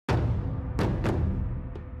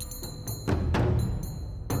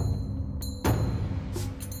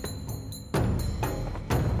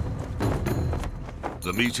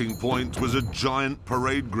The meeting point was a giant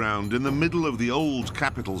parade ground in the middle of the old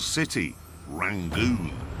capital city,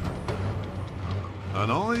 Rangoon.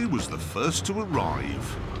 And I was the first to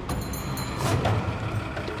arrive.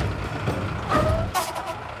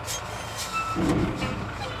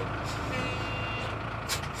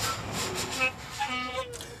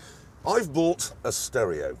 I've bought a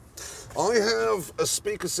stereo. I have a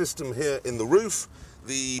speaker system here in the roof.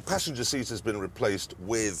 The passenger seat has been replaced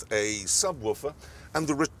with a subwoofer, and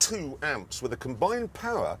there are 2 amps with a combined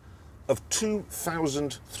power of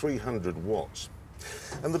 2,300 watts.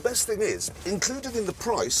 And the best thing is, included in the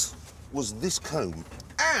price was this comb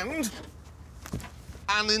and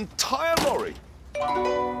an entire lorry.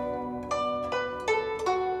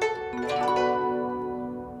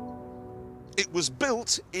 It was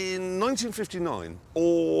built in 1959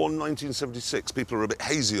 or 1976. People are a bit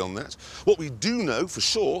hazy on that. What we do know for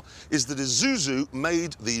sure is that Isuzu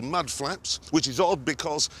made the mud flaps, which is odd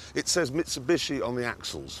because it says Mitsubishi on the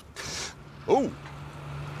axles. Oh,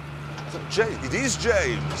 is that James? It is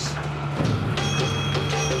James.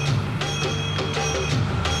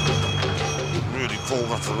 Wouldn't really call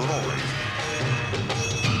that a lorry.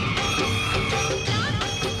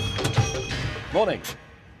 Morning.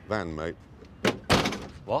 Van, mate.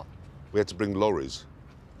 What? We had to bring lorries.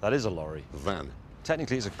 That is a lorry. A van.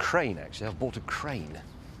 Technically, it's a crane, actually. I've bought a crane.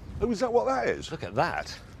 Oh, is that what that is? Look at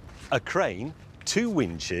that. A crane, 2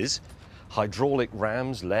 winches, hydraulic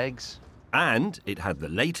rams, legs, and it had the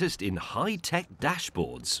latest in high-tech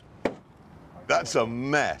dashboards. That's a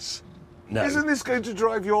mess. No. Isn't this going to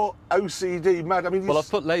drive your OCD mad? I mean, Well, I've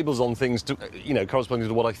put labels on things to, you know, corresponding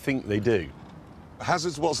to what I think they do.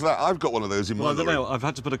 hazards, what's that? I've got one of those in my Well, I don't lorry. know. I've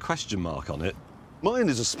had to put a question mark on it. Mine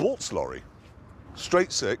is a sports lorry.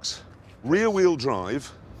 Straight 6, rear-wheel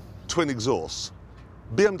drive, twin exhausts,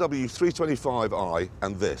 BMW 325i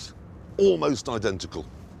and this. Almost identical.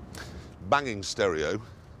 Banging stereo.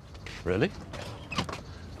 Really?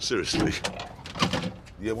 Seriously.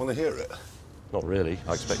 You want to hear it? Not really.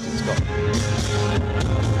 I expected it's got...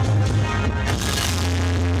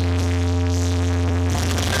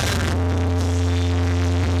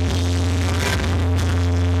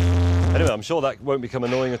 Anyway, I'm sure that won't become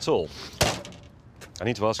annoying at all. I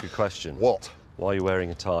need to ask a question. What? Why are you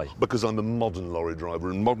wearing a tie? Because I'm a modern lorry driver,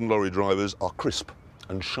 and modern lorry drivers are crisp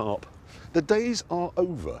and sharp. The days are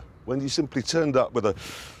over when you simply turned up with a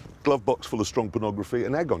glove box full of strong pornography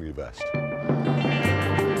and egg on your vest.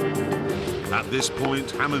 At this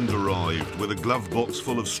point, Hammond arrived with a glove box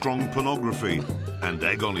full of strong pornography and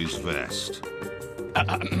egg on his vest.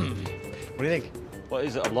 What do you think? What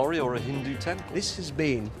is it, a lorry or a Hindu temple? This has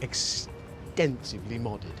been extensively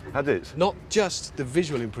modded. Had it? Not just the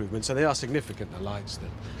visual improvements, so they are significant, the lights,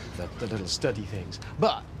 the little sturdy things.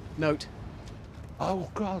 But, note, Oh,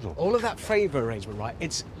 God. all of that favour arrangement, right,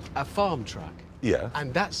 it's a farm truck. Yeah.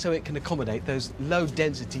 And that's so it can accommodate those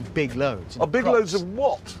low-density big loads. Oh, big crops. loads of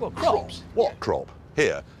what? Well, crops. What crop?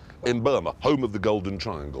 Here, in Burma, home of the Golden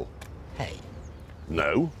Triangle. Hay.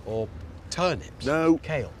 No. Or turnips. No.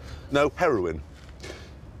 Kale. No, heroin.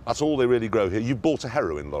 That's all they really grow here. You bought a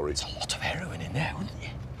heroin lorry. It's a lot of heroin in there, wouldn't you?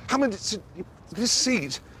 Hammond, this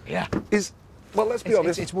seat Yeah. is, well, let's be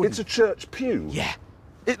honest, it's wooden. it's a church pew. Yeah.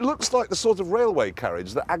 It looks like the sort of railway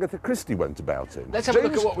carriage that Agatha Christie went about in. Let's have a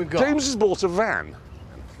look at what we've got. James has bought a van.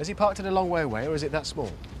 Has he parked it a long way away, or is it that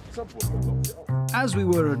small? As we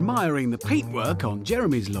were admiring the paintwork on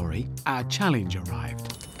Jeremy's lorry, our challenge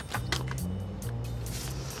arrived.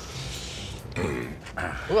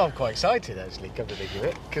 Well, I'm quite excited, actually, come to think of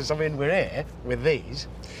it, because, I mean, we're here with these.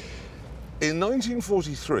 In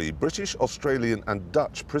 1943, British, Australian and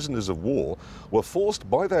Dutch prisoners of war were forced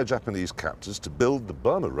by their Japanese captors to build the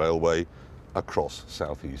Burma Railway across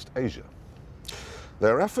Southeast Asia.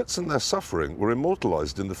 Their efforts and their suffering were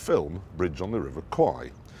immortalised in the film Bridge on the River Kwai.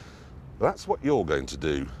 That's what you're going to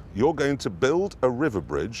do. You're going to build a river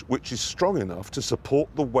bridge which is strong enough to support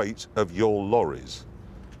the weight of your lorries.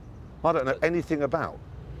 I don't know anything about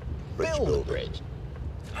bridge building. Bridge?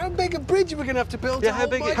 How big a bridge are we going to have to build? Yeah, to how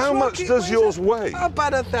hold big? my How truck? much It does weighs yours weigh?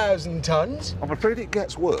 About 1,000 tons. I'm afraid it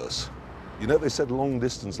gets worse. You know, they said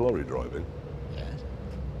long-distance lorry driving. Yes.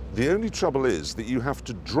 The only trouble is that you have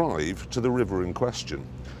to drive to the river in question,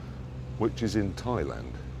 which is in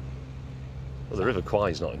Thailand. Well, the River Kwai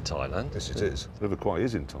is not in Thailand. Yes, it is. The River Kwai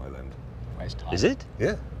is in Thailand. Where's Thailand? Is it?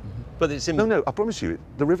 Yeah. But it's in... No, I promise you,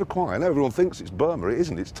 the River Kwai, I know everyone thinks it's Burma, it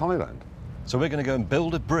isn't, it's Thailand. So we're going to go and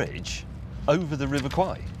build a bridge over the River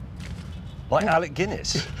Kwai? Like Alec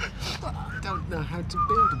Guinness? I don't know how to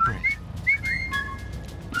build a bridge.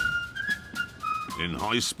 In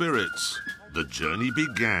high spirits, the journey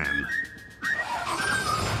began.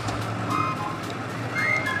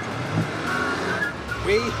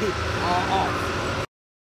 we are off.